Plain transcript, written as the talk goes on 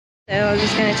So I was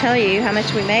just going to tell you how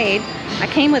much we made. I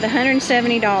came with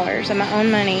 $170 of my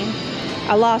own money.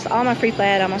 I lost all my free play.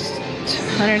 I had almost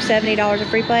 $170 of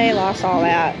free play. Lost all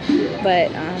that.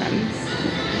 But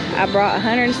I brought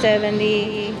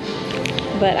 170.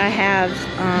 But I have,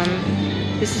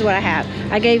 this is what I have.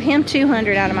 I gave him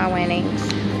 200 out of my winnings.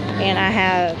 And I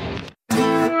have...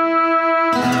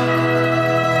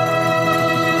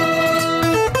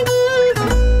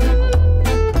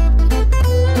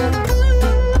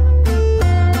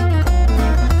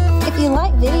 If you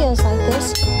like videos like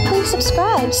this, please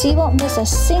subscribe so you won't miss a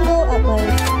single upload.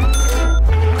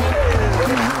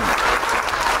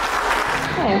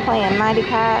 I am playing Mighty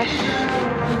Cash.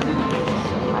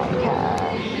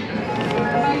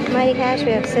 Mighty Cash,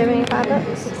 we have 75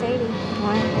 bucks. 680.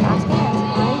 One, nice gas.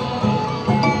 One,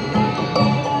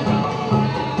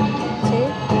 two.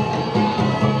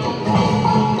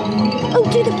 Oh,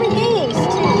 do the free games!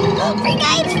 Oh, free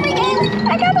games! Free games!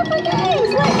 I got the free games!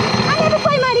 Look, I never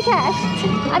play Mighty Cash.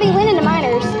 I be winning the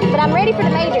minors, but I'm ready for the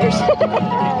majors.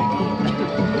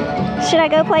 Should I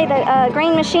go play the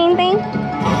green machine thing?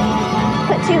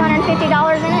 Put $250 in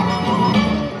it?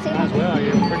 Might as well,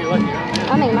 you're pretty lucky right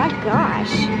now. I mean, my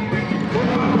gosh.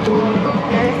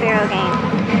 Another Pharaoh game.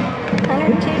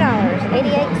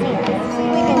 $102.88. See if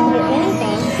we can get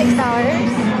anything. $6.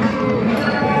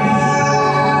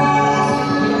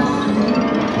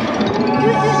 Do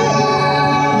it.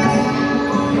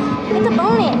 It's a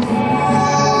bonus.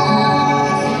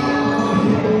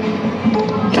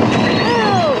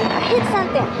 Oh, I hit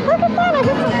something. Look at that, I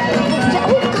hit something. Oh,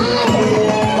 God.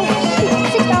 Oh,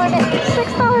 shoot. $6 bet.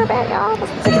 $6 bet, y'all.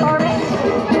 $6 bet.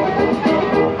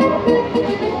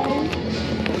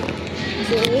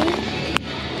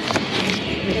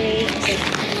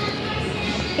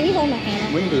 Can you hold my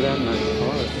camera? We can do that in the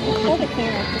car. Hold the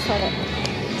camera, just hold it.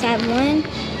 So I have 1,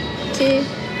 2,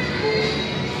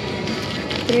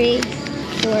 3,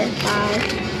 4,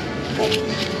 5.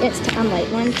 Wait, I'm late.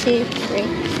 1, 2, 3,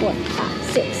 4,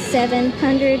 5, 6,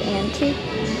 702,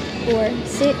 4,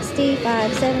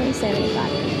 65, 70,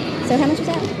 75. So how much was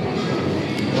that?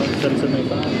 What,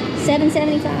 775?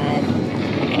 775.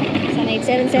 So I made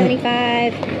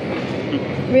 775.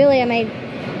 Really, I made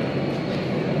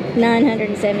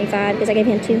 975 because I gave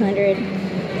him 200.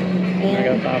 And I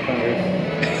got 500.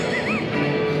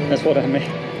 That's what I made.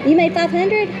 You made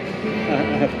 500? I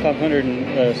have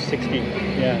 560.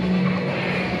 Yeah.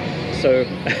 So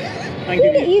I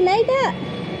give you. You made that?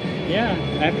 Yeah.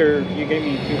 After you gave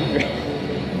me 200.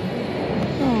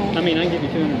 Oh. I mean, I can give you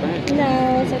 200 back.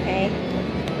 No, it's okay.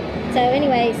 So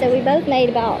anyway, so we both made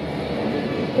about,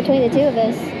 between the two of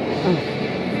us.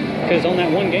 Because on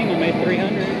that one game I made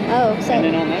 300. Oh, so and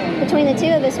then on that one, between the two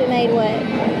of us we made what?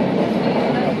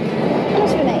 How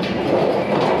much we made?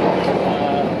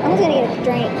 I was gonna get a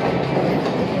drink.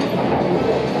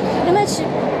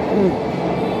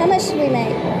 How much did we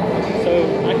make? so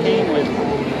I came with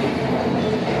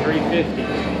 350.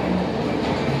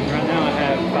 Right now I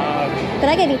have 5. But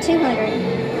I gave you 200.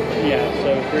 Yeah,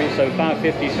 so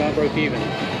 550. So I broke even.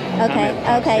 Okay,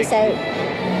 okay, so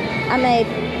I made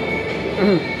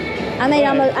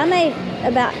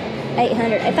about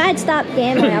 800. If I had stopped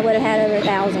gambling, I would have had over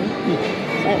 1,000. So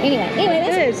anyway,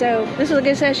 that's good. So this was a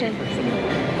good session.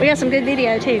 We got some good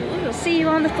video too. We'll see you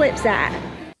on the flip side.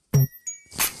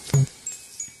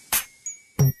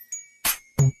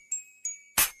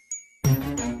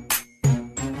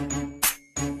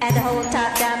 At the whole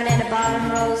top diamond and the bottom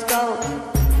rose gold.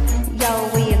 Yo,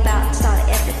 we about to start an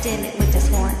epidemic with this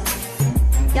one.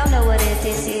 Y'all know what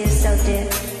this is, so diff.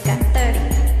 Got 30.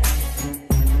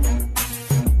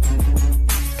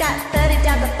 Got 30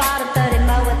 down the bottom, 30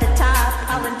 more at the top.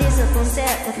 All invisible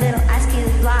set with little ice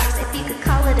cube blocks. If you could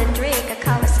call it a drink, I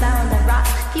call it smelling the rock.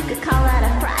 If you could call out a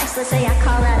price, let's say I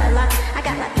call out a lot. I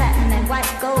got like platinum and white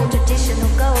gold, traditional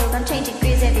gold. I'm changing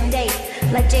grills every day,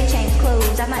 like J change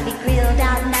clothes. I might be grilled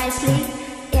out nicely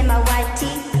in my white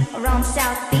tee or on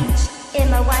South Beach in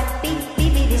my white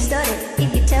BBD studded.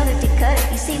 If you tell her to cut it,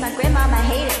 you see my grandmama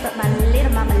hate it, but my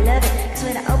little mama love it. Cause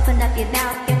when I open up your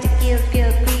mouth, get to give,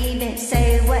 greed.